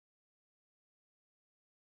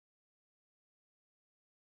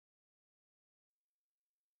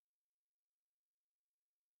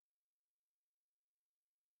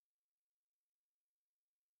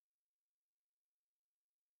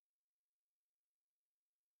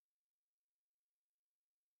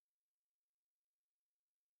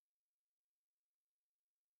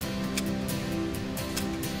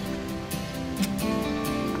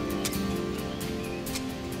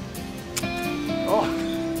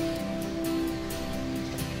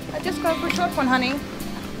just go for a short one, honey.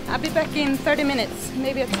 I'll be back in 30 minutes,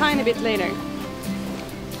 maybe a tiny bit later.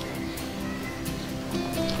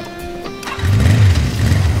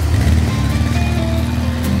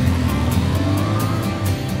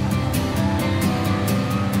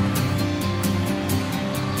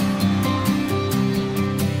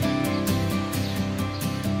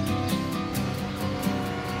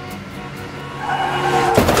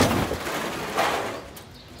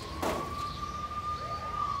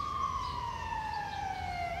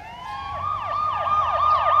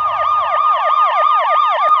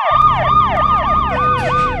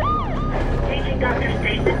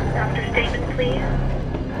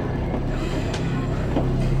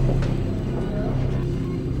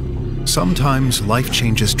 Sometimes life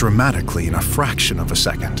changes dramatically in a fraction of a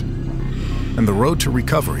second, and the road to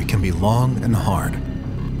recovery can be long and hard,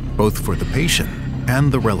 both for the patient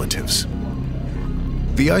and the relatives.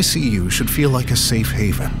 The ICU should feel like a safe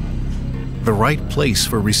haven, the right place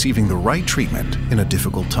for receiving the right treatment in a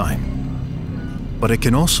difficult time. But it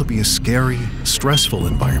can also be a scary, stressful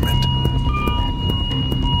environment.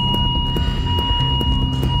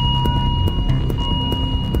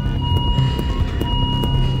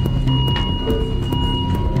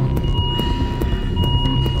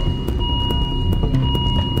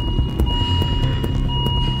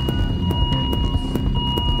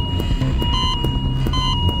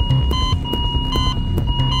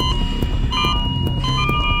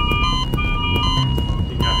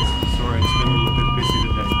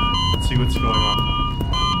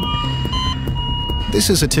 This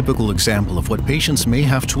is a typical example of what patients may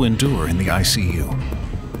have to endure in the ICU.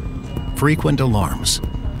 Frequent alarms,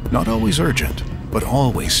 not always urgent, but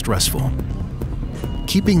always stressful.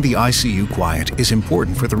 Keeping the ICU quiet is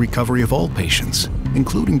important for the recovery of all patients,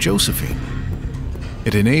 including Josephine.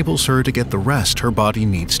 It enables her to get the rest her body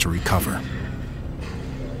needs to recover.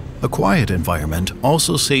 A quiet environment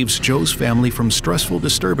also saves Joe's family from stressful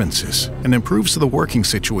disturbances and improves the working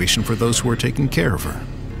situation for those who are taking care of her.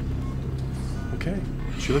 Okay,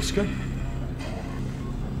 she looks good.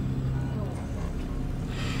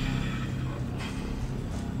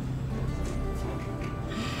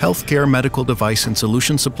 Healthcare medical device and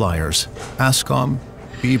solution suppliers, ASCOM,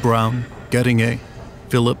 B. Brown, Getting A,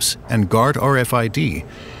 Philips, and Guard RFID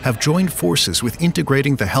have joined forces with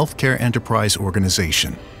integrating the Healthcare Enterprise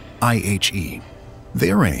Organization, IHE.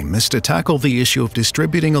 Their aim is to tackle the issue of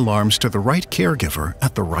distributing alarms to the right caregiver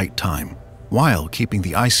at the right time, while keeping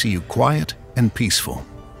the ICU quiet and peaceful.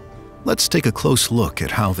 Let's take a close look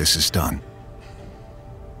at how this is done.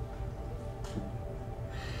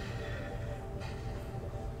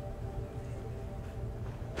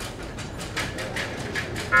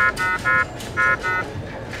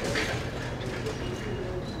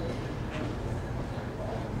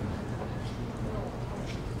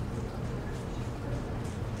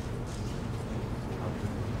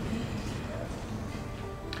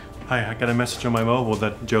 Hi, I got a message on my mobile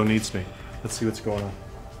that Joe needs me. Let's see what's going on.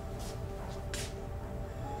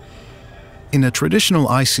 In a traditional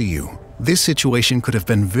ICU, this situation could have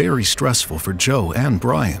been very stressful for Joe and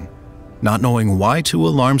Brian, not knowing why two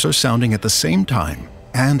alarms are sounding at the same time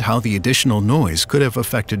and how the additional noise could have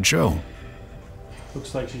affected Joe.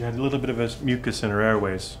 Looks like she had a little bit of a mucus in her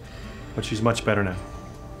airways, but she's much better now.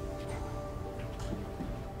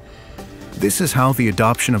 This is how the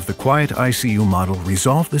adoption of the quiet ICU model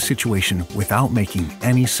resolved the situation without making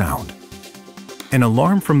any sound. An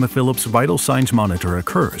alarm from the Philips vital signs monitor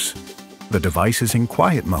occurs. The device is in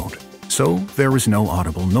quiet mode, so there is no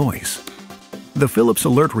audible noise. The Philips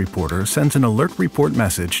Alert Reporter sends an alert report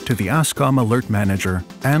message to the ASCOM Alert Manager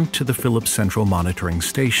and to the Philips Central Monitoring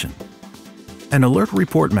Station. An alert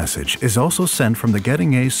report message is also sent from the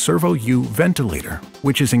Getting A Servo U ventilator,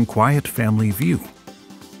 which is in quiet family view.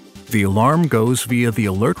 The alarm goes via the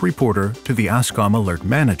alert reporter to the ASCOM Alert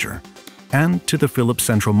Manager and to the Philips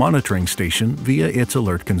Central Monitoring Station via its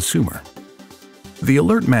alert consumer. The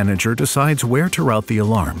Alert Manager decides where to route the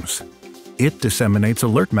alarms. It disseminates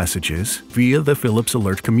alert messages via the Philips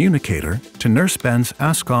Alert Communicator to Nurse Ben's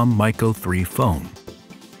ASCOM MyCo 3 phone.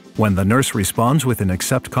 When the nurse responds with an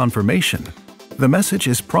accept confirmation, the message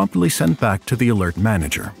is promptly sent back to the Alert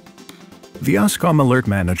Manager. The ASCOM Alert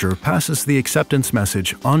Manager passes the acceptance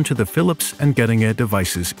message onto the Philips and Getting A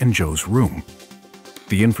devices in Joe's room.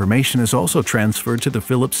 The information is also transferred to the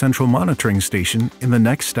Philips Central Monitoring Station in the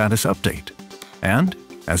next status update. And,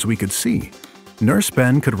 as we could see, Nurse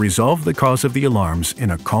Ben could resolve the cause of the alarms in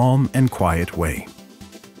a calm and quiet way.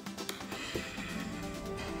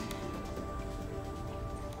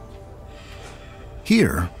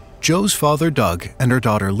 Here, Joe's father Doug and her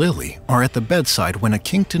daughter Lily are at the bedside when a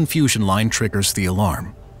kinked infusion line triggers the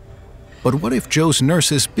alarm. But what if Joe's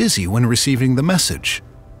nurse is busy when receiving the message?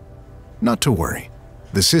 Not to worry.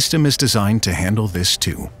 The system is designed to handle this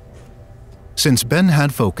too. Since Ben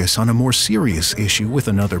had focus on a more serious issue with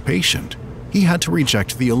another patient, he had to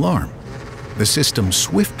reject the alarm. The system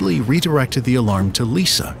swiftly redirected the alarm to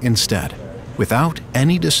Lisa instead, without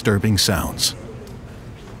any disturbing sounds.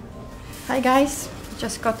 Hi guys,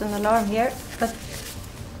 just got an alarm here, but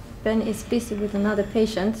Ben is busy with another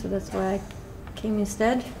patient, so that's why I came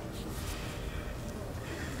instead.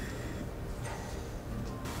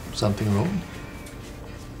 Something wrong?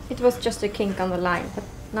 It was just a kink on the line, but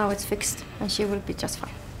now it's fixed and she will be just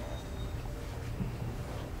fine.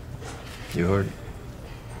 You heard.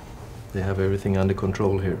 They have everything under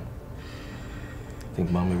control here. I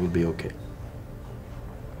think Mommy will be okay.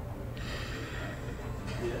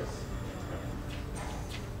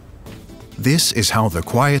 This is how the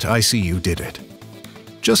Quiet ICU did it.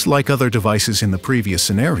 Just like other devices in the previous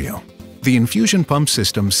scenario, the infusion pump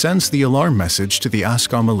system sends the alarm message to the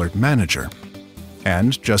ASCOM Alert Manager.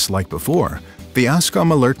 And just like before, the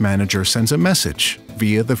ASCOM Alert Manager sends a message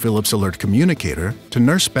via the Philips Alert Communicator to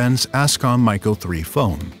Nurse Ben's ASCOM Myco 3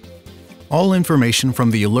 phone. All information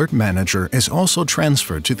from the Alert Manager is also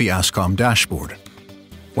transferred to the ASCOM dashboard.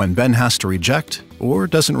 When Ben has to reject or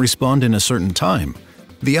doesn't respond in a certain time,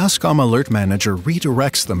 the ASCOM Alert Manager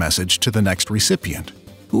redirects the message to the next recipient,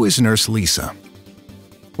 who is Nurse Lisa.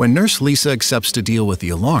 When Nurse Lisa accepts to deal with the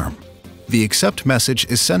alarm, the accept message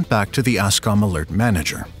is sent back to the ASCOM Alert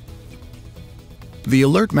Manager. The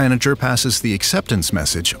Alert Manager passes the acceptance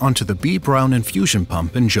message onto the B. Brown infusion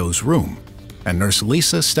pump in Joe's room, and Nurse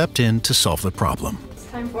Lisa stepped in to solve the problem. It's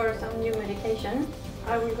time for some new medication.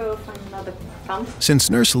 I will go find another pump. Since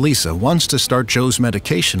Nurse Lisa wants to start Joe's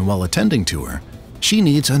medication while attending to her, she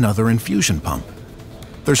needs another infusion pump.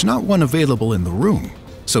 There's not one available in the room,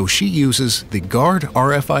 so she uses the GUARD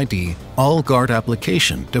RFID All-Guard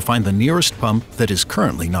application to find the nearest pump that is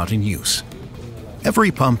currently not in use.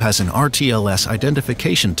 Every pump has an RTLS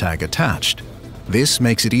identification tag attached. This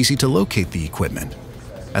makes it easy to locate the equipment.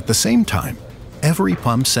 At the same time, every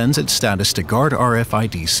pump sends its status to GUARD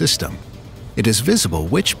RFID system. It is visible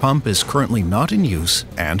which pump is currently not in use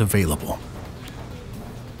and available.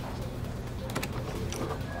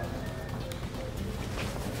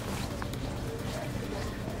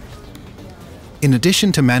 In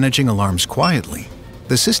addition to managing alarms quietly,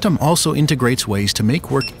 the system also integrates ways to make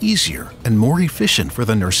work easier and more efficient for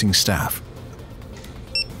the nursing staff.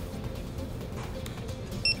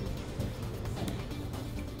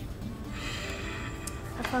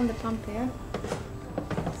 I found the pump here.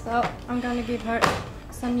 So I'm gonna give her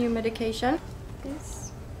some new medication.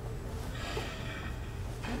 This.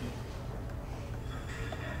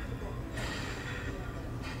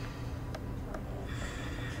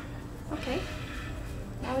 Okay,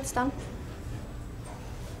 now it's done.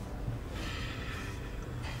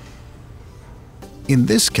 In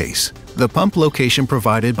this case, the pump location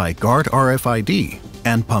provided by GUARD RFID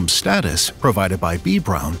and pump status provided by B.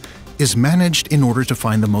 Brown is managed in order to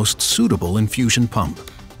find the most suitable infusion pump.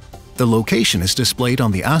 The location is displayed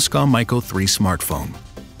on the ASCOM Myco 3 smartphone.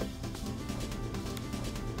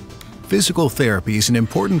 Physical therapy is an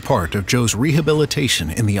important part of Joe's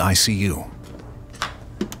rehabilitation in the ICU.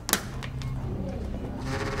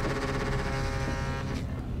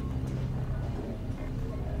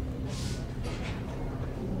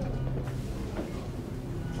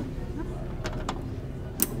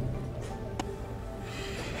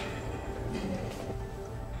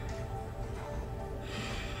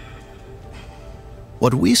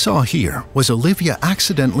 What we saw here was Olivia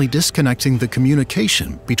accidentally disconnecting the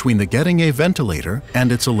communication between the Getting A ventilator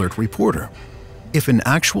and its alert reporter. If an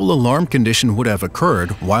actual alarm condition would have occurred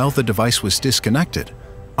while the device was disconnected,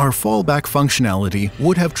 our fallback functionality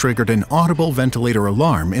would have triggered an audible ventilator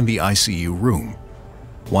alarm in the ICU room.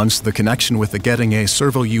 Once the connection with the Getting A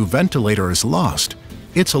Servo-U ventilator is lost,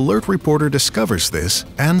 its alert reporter discovers this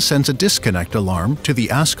and sends a disconnect alarm to the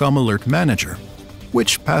ASCOM Alert Manager,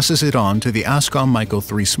 which passes it on to the ASCOM Myco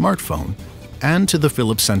 3 smartphone and to the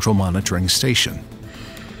Philips Central Monitoring Station.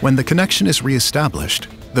 When the connection is re-established,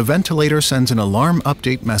 the ventilator sends an alarm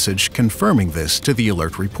update message confirming this to the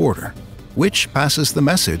alert reporter, which passes the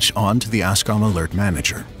message on to the ASCOM Alert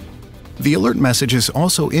Manager. The alert message is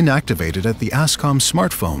also inactivated at the ASCOM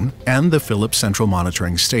smartphone and the Philips Central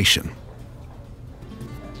Monitoring Station.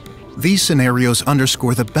 These scenarios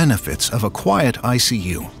underscore the benefits of a quiet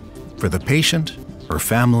ICU for the patient, her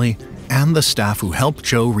family, and the staff who helped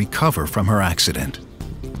Joe recover from her accident.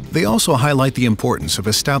 They also highlight the importance of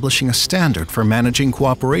establishing a standard for managing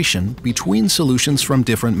cooperation between solutions from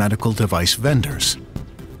different medical device vendors.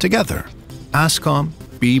 Together, ASCOM,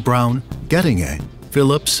 B. Brown, Gettinge,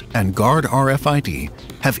 Philips, and Guard RFID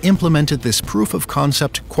have implemented this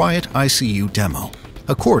proof-of-concept quiet ICU demo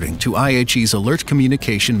according to IHE's Alert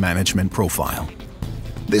Communication Management Profile.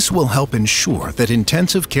 This will help ensure that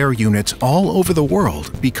intensive care units all over the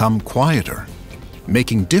world become quieter,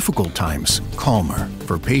 making difficult times calmer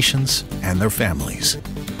for patients and their families,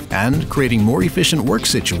 and creating more efficient work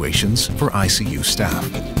situations for ICU staff.